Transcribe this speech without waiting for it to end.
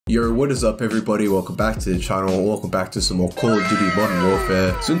Yo, what is up everybody? Welcome back to the channel and welcome back to some more Call of Duty Modern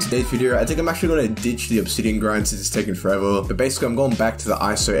Warfare. So in today's video, I think I'm actually going to ditch the obsidian grind since it's taken forever. But basically I'm going back to the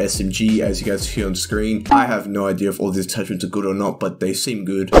ISO SMG as you guys see on screen. I have no idea if all these attachments are good or not, but they seem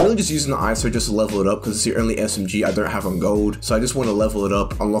good. I'm really just using the ISO just to level it up because it's the only SMG I don't have on gold. So I just want to level it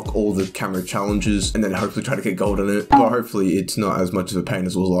up, unlock all the camera challenges, and then hopefully try to get gold on it. But hopefully it's not as much of a pain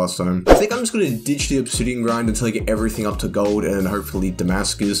as it was last time. I think I'm just going to ditch the obsidian grind until I get everything up to gold and then hopefully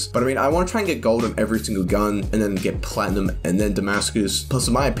Damascus. But I mean, I want to try and get gold on every single gun and then get platinum and then Damascus. Plus,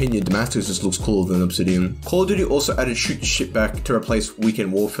 in my opinion, Damascus just looks cooler than obsidian. Call of Duty also added shoot ship back to replace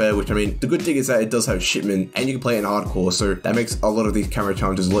weekend warfare, which I mean, the good thing is that it does have shipment and you can play it in hardcore, so that makes a lot of these camera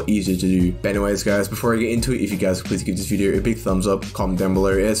challenges a lot easier to do. But anyways guys, before I get into it, if you guys could please give this video a big thumbs up, comment down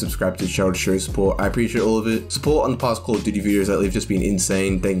below, and subscribe to the channel to show support. I appreciate all of it. Support on the past Call of Duty videos that have just been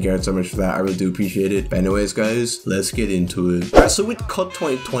insane. Thank you guys so much for that. I really do appreciate it. But anyways guys, let's get into it. Alright, so with COD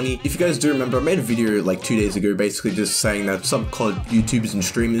 2020, if you guys do remember, I made a video like 2 days ago basically just saying that some COD YouTubers and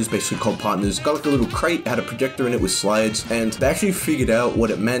streamers, basically COD partners, got like a little crate, had a projector in it with slides, and they actually figured out what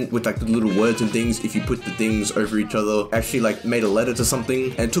it meant with like the little words and things. If you put the things over each other, actually like made a letter to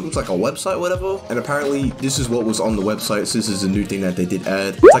something, and it took them to like a website or whatever, and apparently this is what was on the website. So this is a new thing that they did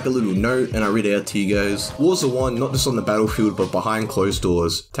add. It's like a little note, and I read it out to you guys. Wars are won not just on the battlefield but behind closed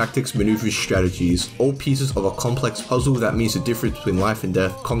doors. Tactics, maneuvers, strategies, all pieces of a complex puzzle that means the difference between life and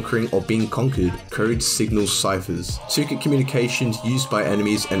death, conquering or being conquered. Codes, signals, ciphers. Secret communications used by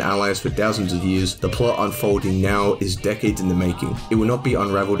enemies and allies for thousands of years. The plot unfolding now is decades in the making. It will not be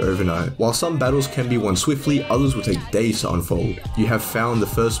unraveled overnight. While some battles can be won swiftly, others will take days to unfold. You have found the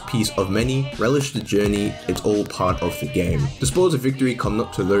first piece of many. Relish the journey, it's all part of the game. The spoils of victory come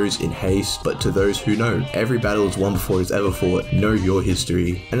not to those in haste, but to those who know. Every battle is won before it's ever fought. Know your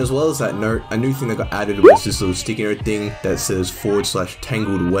history. And as well as that note, a new thing that got added was this little sticky note thing that says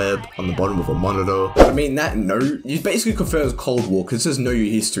 /tangled web on the bottom of a monitor. I mean, that note, you basically confirms Cold War because it says know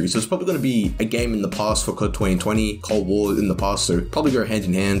your history. So it's probably going to be a game in the past for COD 2020, Cold War in the past, so probably go hand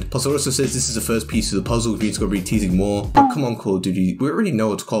in hand. Plus it also says this is the first piece of the puzzle, which means it's going to be teasing more. But come on Call of Duty, we already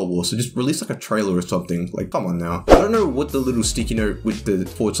know it's Cold War, so just release like a trailer or something. Like, come on now. I don't know what the little sticky note with the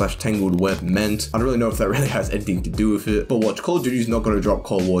 /tangled web meant. I don't really know if that really has anything to do with it. But watch, Call of Duty is not going to drop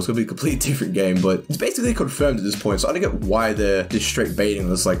Cold War. It's going to be a completely different game, but it's basically confirmed at this point. So I don't get why they're just straight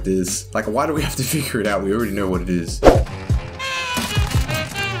baiting us like this. Like, why do we have to figure it out? We already know what it is. But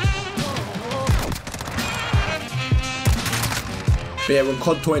yeah, when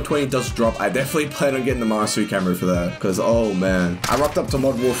COD 2020 does drop, I definitely plan on getting the mastery camera for that. Because, oh man. I rocked up to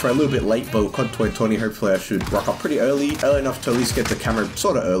Modern Warfare a little bit late, but with COD 2020, hopefully I should rock up pretty early enough to at least get the camera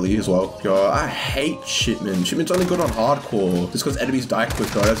sort of early as well. Yo, I hate shipment. Shipment's only good on hardcore. Just because enemies die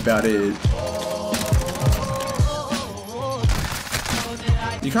quicker, that's about it.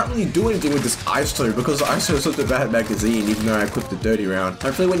 You can't really do anything with this ISO because the ISO is such a bad magazine, even though I equipped the 30 round.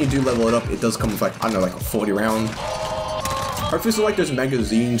 Hopefully when you do level it up, it does come with like, I don't know, like a 40 round. Hopefully it's like those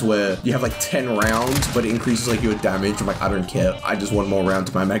magazines where you have like 10 rounds, but it increases like your damage. I'm like, I don't care. I just want more rounds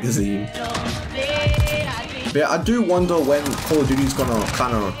in my magazine. But yeah, I do wonder when Call of Duty's gonna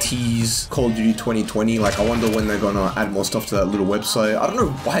kind of tease Call of Duty 2020. Like, I wonder when they're gonna add more stuff to that little website. I don't know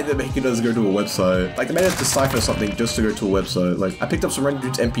why they're making us go to a website. Like, they made us decipher something just to go to a website. Like, I picked up some Render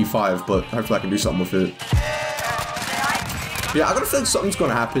Dude's MP5, but hopefully I can do something with it. Yeah, I gotta feel like something's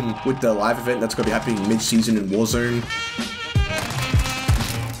gonna happen with the live event that's gonna be happening mid-season in Warzone.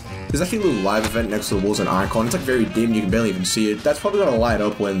 There's actually a little live event next to the Warzone icon. It's like very dim, you can barely even see it. That's probably gonna light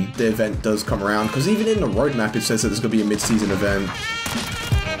up when the event does come around, because even in the roadmap it says that there's gonna be a mid-season event.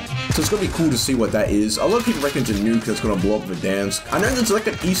 So it's gonna be cool to see what that is. A lot of people reckon it's a nuke that's gonna blow up Verdansk. I know there's like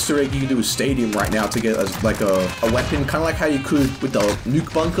an Easter egg you can do with Stadium right now to get as like a weapon, kind of like how you could with the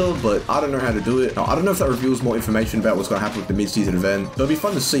nuke bunker, but I don't know how to do it. I don't know if that reveals more information about what's gonna happen with the mid-season event. But it'll be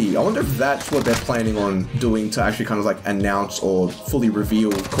fun to see. I wonder if that's what they're planning on doing to actually kind of like announce or fully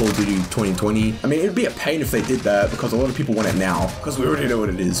reveal Call of Duty 2020. I mean, it'd be a pain if they did that because a lot of people want it now because we already know what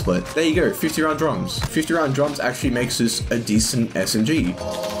it is. But there you go, 50 round drums. 50 round drums actually makes this a decent SMG.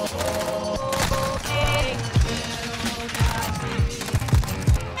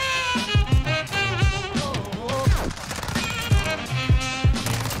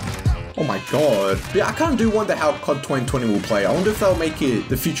 Oh my god. But yeah, I kind of do wonder how COD 2020 will play. I wonder if they'll make it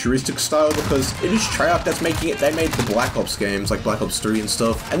the futuristic style, because it is Treyarch that's making it. They made the Black Ops games, like Black Ops 3 and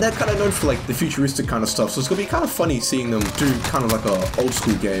stuff, and they're kind of known for like the futuristic kind of stuff, so it's gonna be kind of funny seeing them do kind of like a old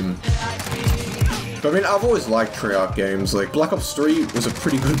school game. But I mean, I've always liked Treyarch games. Like, Black Ops 3 was a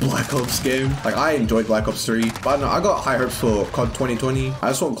pretty good Black Ops game. Like, I enjoyed Black Ops 3, but I don't know, I got high hopes for COD 2020. I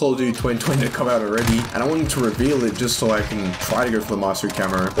just want Call of Duty 2020 to come out already, and I wanted to reveal it just so I can try to go for the mastery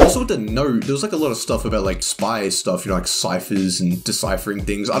camera. Also with the note, there was like a lot of stuff about like spy stuff, you know, like ciphers and deciphering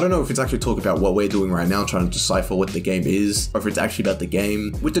things. I don't know if it's actually talking about what we're doing right now, trying to decipher what the game is, or if it's actually about the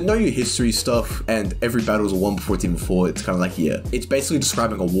game. With the know your history stuff, and every battle is a one before it's even fought, it's kind of like, yeah, it's basically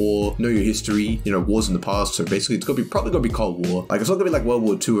describing a war, know your history, you know, wars in the past, so basically it's probably gonna be Cold War. Like, it's not gonna be like World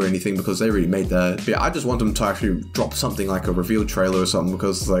War II or anything because they already made that. But yeah, I just want them to actually drop something like a reveal trailer or something,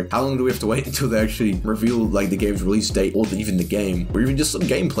 because like, how long do we have to wait until they actually reveal like the game's release date, or even the game, or even just some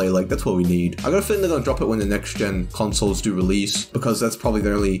gameplay? Like, that's what we need. I got a feeling they're gonna drop it when the next gen consoles do release, because that's probably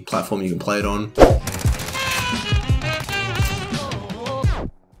the only platform you can play it on.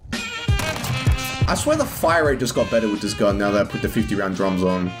 I swear the fire rate just got better with this gun now that I put the 50 round drums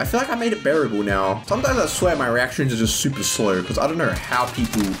on. I feel like I made it bearable now. Sometimes I swear my reactions are just super slow because I don't know how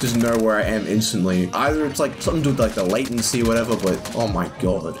people just know where I am instantly. Either it's like something to do with like the latency or whatever, but oh my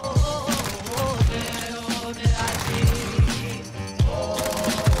god.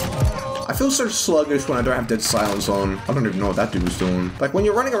 I feel so sluggish when I don't have dead silence on. I don't even know what that dude was doing. Like, when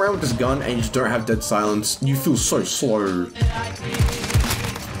you're running around with this gun and you just don't have dead silence, you feel so slow.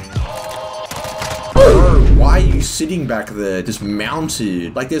 Bro, why are you sitting back there just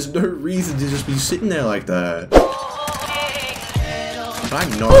mounted? Like, there's no reason to just be sitting there like that. Can I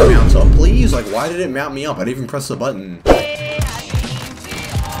not mount up, please? Like, why did it mount me up? I didn't even press the button.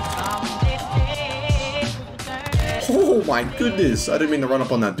 Oh my goodness, I didn't mean to run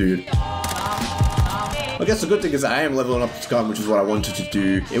up on that dude. I guess the good thing is I am leveling up this gun, which is what I wanted to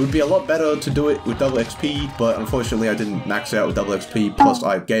do. It would be a lot better to do it with double XP, but unfortunately I didn't max out with double XP, plus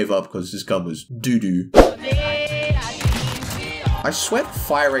I gave up because this gun was doo-doo. I swear the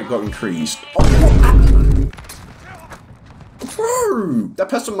fire rate got increased. Oh, bro! That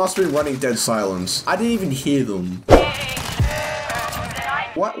person must have been running dead silence. I didn't even hear them.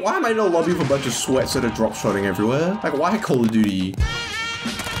 Why am I in a lobby with a bunch of sweats that are drop-shotting everywhere? Like, why Call of Duty?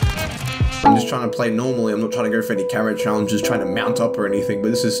 I'm just trying to play normally. I'm not trying to go for any camera challenges, trying to mount up or anything, but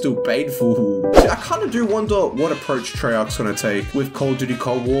this is still painful. See, I kind of do wonder what approach Treyarch's gonna take with Call of Duty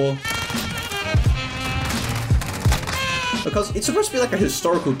Cold War. Because it's supposed to be like a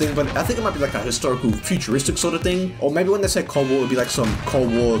historical thing, but I think it might be like a historical futuristic sort of thing. Or maybe when they say Cold War, it would be like some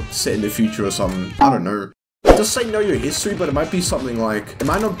Cold War set in the future or something. I don't know. It does say know your history, but it might be something like, it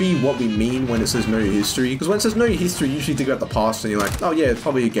might not be what we mean when it says know your history. Because when it says know your history, you usually think about the past and you're like, oh yeah, it's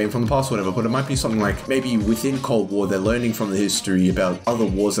probably a game from the past or whatever. But it might be something like, maybe within Cold War, they're learning from the history about other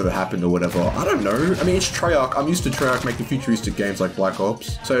wars that have happened or whatever. I don't know. I mean, it's Treyarch. I'm used to Treyarch making futuristic games like Black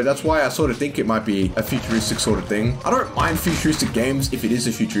Ops. So that's why I sort of think it might be a futuristic sort of thing. I don't mind futuristic games if it is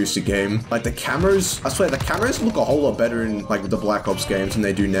a futuristic game. Like the cameras, I swear the cameras look a whole lot better in like the Black Ops games than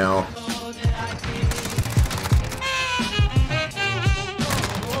they do now.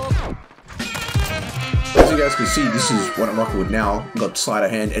 As you guys can see, this is what I'm rocking with now. Got sleight of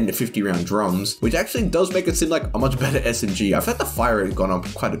hand and the 50 round drums, which actually does make it seem like a much better SMG. I've had the fire rate gone up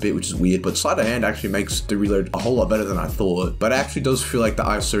quite a bit, which is weird, but sleight of hand actually makes the reload a whole lot better than I thought. But it actually does feel like the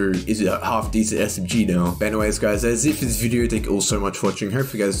ISO is a half decent SMG now. But anyways guys, that's it for this video. Thank you all so much for watching.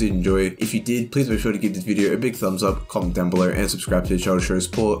 Hope you guys did enjoy. If you did, please make sure to give this video a big thumbs up, comment down below, and subscribe to the channel to show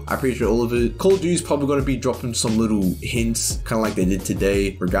support. I appreciate all of it. Call of Duty is probably going to be dropping some little hints, kind of like they did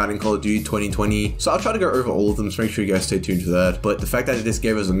today, regarding Call of Duty 2020. So I'll try to go over all of them, so make sure you guys stay tuned for that. But the fact that it just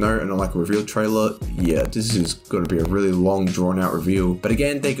gave us a note and not like a reveal trailer, yeah, this is going to be a really long drawn out reveal. But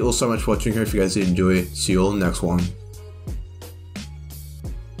again, thank you all so much for watching. Hope you guys did enjoy. See you all in the next one.